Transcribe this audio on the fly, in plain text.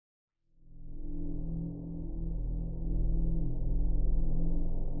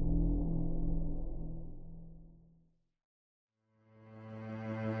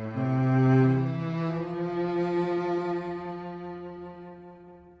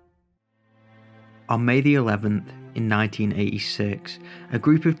On May the 11th, in 1986, a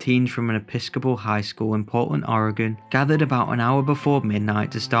group of teens from an Episcopal high school in Portland, Oregon, gathered about an hour before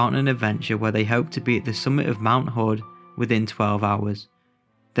midnight to start an adventure where they hoped to be at the summit of Mount Hood within 12 hours.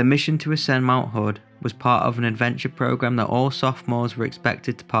 Their mission to ascend Mount Hood was part of an adventure program that all sophomores were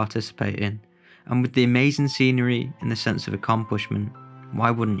expected to participate in, and with the amazing scenery and the sense of accomplishment,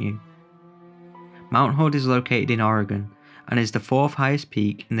 why wouldn't you? Mount Hood is located in Oregon and is the fourth highest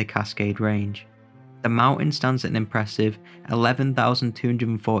peak in the Cascade Range. The mountain stands at an impressive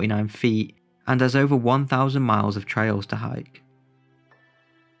 11,249 feet and has over 1,000 miles of trails to hike.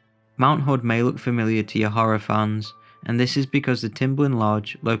 Mount Hood may look familiar to your horror fans, and this is because the Timberland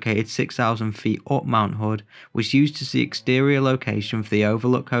Lodge, located 6,000 feet up Mount Hood, was used as the exterior location for the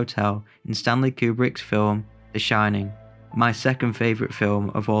Overlook Hotel in Stanley Kubrick's film The Shining, my second favourite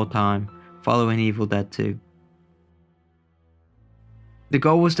film of all time, following Evil Dead 2. The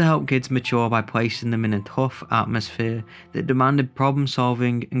goal was to help kids mature by placing them in a tough atmosphere that demanded problem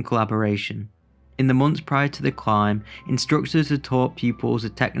solving and collaboration. In the months prior to the climb, instructors had taught pupils the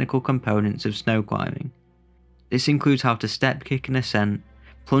technical components of snow climbing. This includes how to step kick an ascent,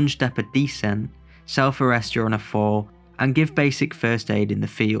 plunge step a descent, self-arrest during a fall, and give basic first aid in the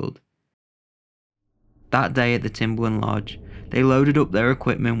field. That day at the Timberland Lodge, they loaded up their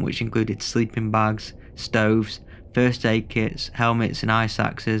equipment, which included sleeping bags, stoves, first aid kits, helmets and ice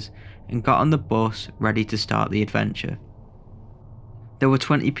axes, and got on the bus ready to start the adventure. There were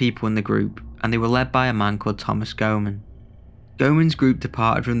 20 people in the group, and they were led by a man called Thomas Goman. Goman's group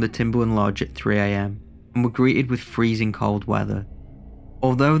departed from the Timberland Lodge at 3 AM and were greeted with freezing cold weather.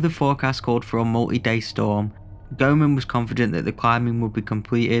 Although the forecast called for a multi-day storm, Goman was confident that the climbing would be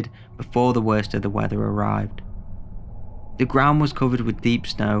completed before the worst of the weather arrived. The ground was covered with deep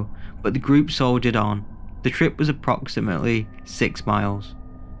snow, but the group soldiered on. The trip was approximately 6 miles.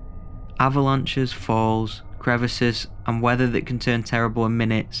 Avalanches, falls, crevices, and weather that can turn terrible in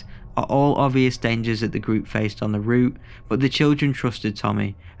minutes are all obvious dangers that the group faced on the route, but the children trusted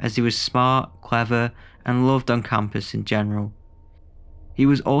Tommy as he was smart, clever, and loved on campus in general. He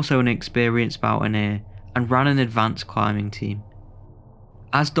was also an experienced mountaineer and ran an advanced climbing team.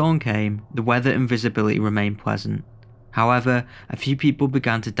 As dawn came, the weather and visibility remained pleasant. However, a few people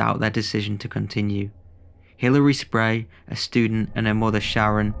began to doubt their decision to continue. Hilary Spray, a student, and her mother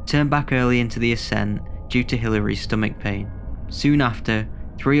Sharon turned back early into the ascent due to Hilary's stomach pain. Soon after,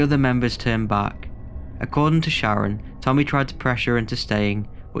 3 other members turned back. According to Sharon, Tommy tried to pressure her into staying,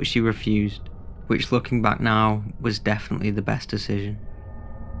 but she refused, which looking back now was definitely the best decision.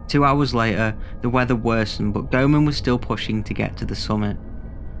 2 hours later, the weather worsened, but Goman was still pushing to get to the summit.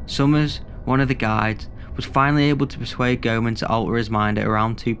 Summers, one of the guides, was finally able to persuade Goman to alter his mind at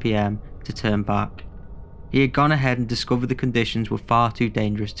around 2 PM to turn back. He had gone ahead and discovered the conditions were far too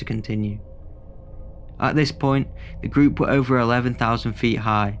dangerous to continue. At this point, the group were over 11,000 feet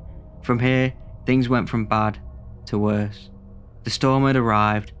high. From here, things went from bad to worse. The storm had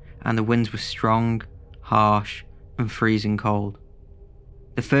arrived, and the winds were strong, harsh, and freezing cold.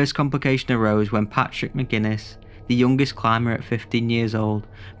 The first complication arose when Patrick McGinnis, the youngest climber at 15 years old,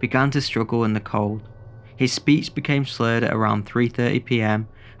 began to struggle in the cold. His speech became slurred at around 3:30 PM,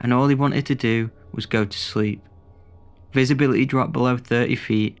 and all he wanted to do was go to sleep. Visibility dropped below 30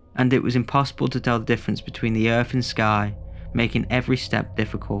 feet, and it was impossible to tell the difference between the earth and sky, making every step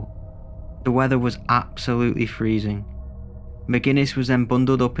difficult. The weather was absolutely freezing. McGinnis was then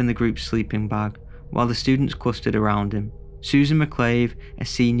bundled up in the group's sleeping bag, while the students clustered around him. Susan McClave, a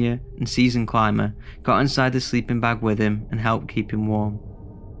senior and seasoned climber, got inside the sleeping bag with him and helped keep him warm.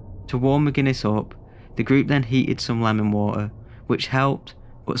 To warm McGinnis up, the group then heated some lemon water, which helped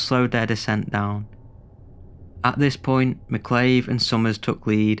but slowed their descent down. At this point, McClave and Summers took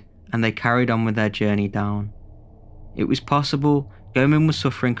lead, and they carried on with their journey down. It was possible Goman was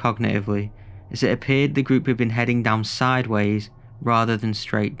suffering cognitively, as it appeared the group had been heading down sideways rather than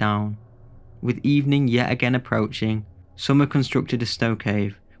straight down. With evening yet again approaching, Summer constructed a snow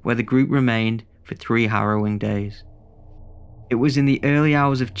cave, where the group remained for 3 harrowing days. It was in the early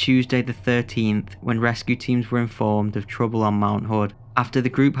hours of Tuesday the 13th when rescue teams were informed of trouble on Mount Hood, after the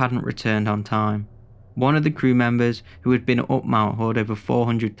group hadn't returned on time. One of the crew members, who had been up Mount Hood over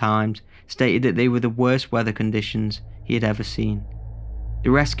 400 times, stated that they were the worst weather conditions he had ever seen.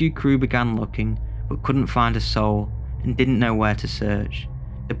 The rescue crew began looking, but couldn't find a soul, and didn't know where to search.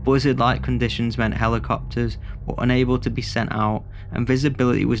 The blizzard-like conditions meant helicopters were unable to be sent out, and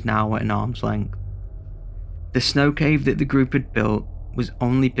visibility was now at an arm's length. The snow cave that the group had built was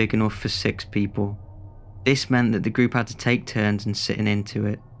only big enough for 6 people. This meant that the group had to take turns in sitting into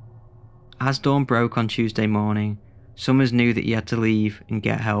it. As dawn broke on Tuesday morning, Summers knew that he had to leave and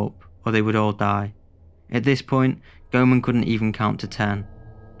get help. or they would all die. At this point, Goman couldn't even count to 10.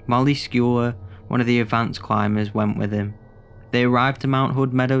 Molly Schuler, one of the advanced climbers, went with him. They arrived to Mount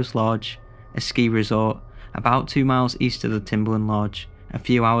Hood Meadows Lodge, a ski resort, about 2 miles east of the Timberland Lodge, a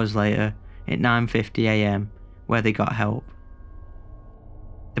few hours later at 9:50 a.m, where they got help.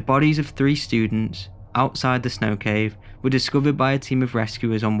 The bodies of 3 students, outside the snow cave, were discovered by a team of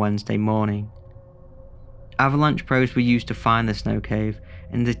rescuers on Wednesday morning. Avalanche probes were used to find the snow cave,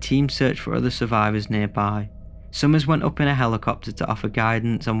 and the team searched for other survivors nearby. Summers went up in a helicopter to offer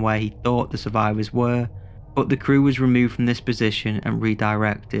guidance on where he thought the survivors were, but the crew was removed from this position and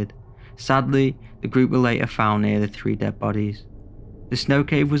redirected. Sadly, the group were later found near the 3 dead bodies. The snow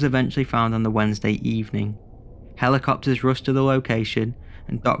cave was eventually found on the Wednesday evening. Helicopters rushed to the location,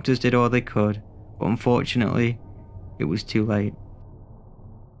 and doctors did all they could, but unfortunately, it was too late.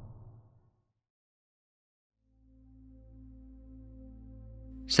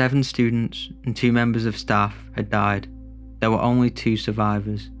 Seven students and 2 members of staff had died. There were only 2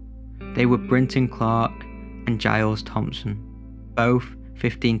 survivors. They were Brinton Clark and Giles Thompson, both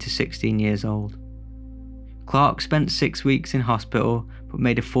 15 to 16 years old. Clark spent 6 weeks in hospital but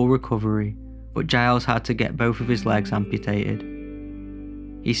made a full recovery, but Giles had to get both of his legs amputated.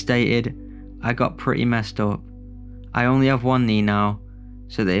 He stated, "I got pretty messed up. I only have one knee now,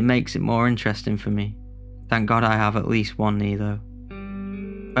 so that it makes it more interesting for me. Thank God I have at least one knee though."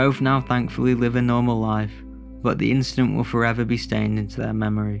 Both now thankfully live a normal life, but the incident will forever be stained into their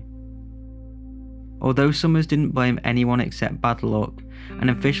memory. Although Summers didn't blame anyone except bad luck, an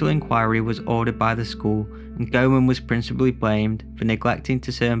official inquiry was ordered by the school, and Goman was principally blamed for neglecting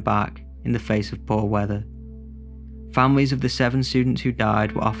to turn back in the face of poor weather. Families of the 7 students who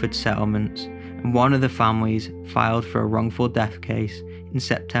died were offered settlements, and one of the families filed for a wrongful death case in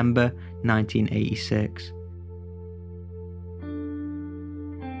September 1986.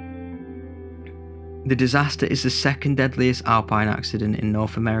 The disaster is the second deadliest alpine accident in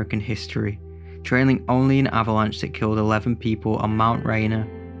North American history, trailing only an avalanche that killed 11 people on Mount Rainier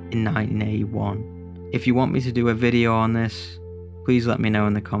in 1981. If you want me to do a video on this, please let me know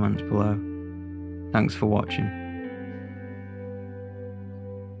in the comments below. Thanks for watching.